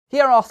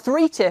Here are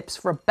 3 tips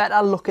for a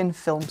better looking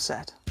film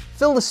set.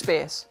 Fill the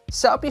space,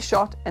 set up your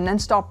shot, and then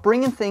start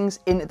bringing things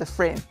into the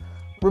frame.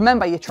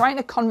 Remember, you're trying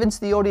to convince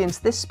the audience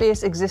this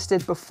space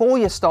existed before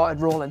you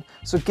started rolling,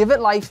 so give it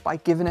life by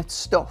giving it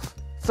stuff.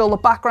 Fill the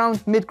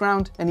background,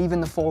 midground, and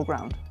even the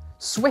foreground.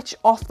 Switch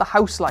off the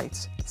house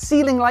lights.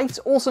 Ceiling lights,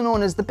 also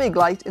known as the big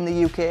light in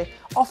the UK,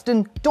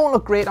 often don't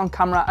look great on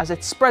camera as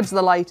it spreads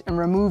the light and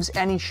removes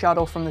any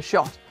shadow from the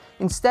shot.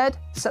 Instead,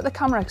 set the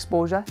camera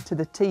exposure to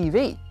the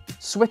TV.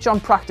 Switch on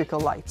practical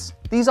lights.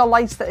 These are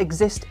lights that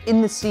exist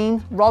in the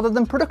scene rather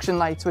than production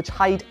lights which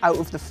hide out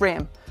of the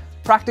frame.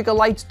 Practical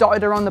lights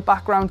dotted around the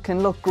background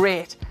can look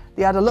great.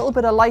 They add a little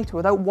bit of light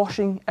without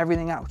washing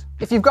everything out.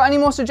 If you've got any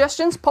more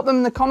suggestions, pop them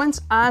in the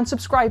comments and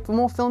subscribe for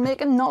more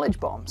filmmaking knowledge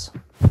bombs.